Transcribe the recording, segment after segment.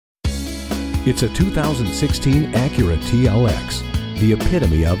It's a 2016 Acura TLX, the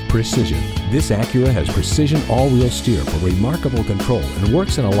epitome of precision. This Acura has precision all-wheel steer for remarkable control and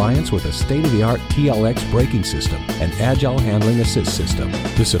works in alliance with a state-of-the-art TLX braking system and agile handling assist system.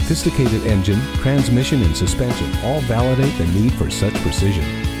 The sophisticated engine, transmission, and suspension all validate the need for such precision.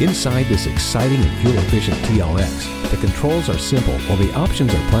 Inside this exciting and fuel-efficient TLX, the controls are simple while the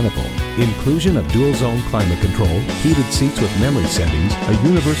options are plentiful. Inclusion of dual-zone climate control, heated seats with memory settings, a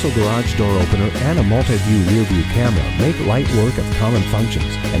universal garage door opener, and a multi-view rear-view camera make light work of common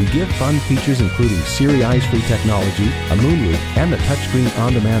functions and give fun features including Siri eyes-free technology, a moonroof, and the touchscreen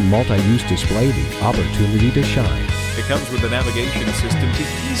on-demand multi-use display the opportunity to shine. It comes with a navigation system to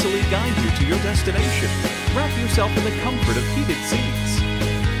easily guide you to your destination. Wrap yourself in the comfort of heated seats.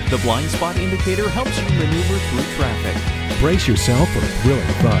 The blind spot indicator helps you maneuver through traffic. Brace yourself for thrilling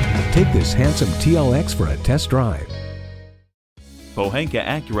fun. Take this handsome TLX for a test drive. Pohanka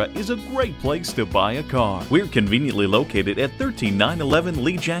Acura is a great place to buy a car. We're conveniently located at 13911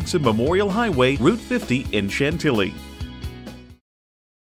 Lee Jackson Memorial Highway, Route 50 in Chantilly.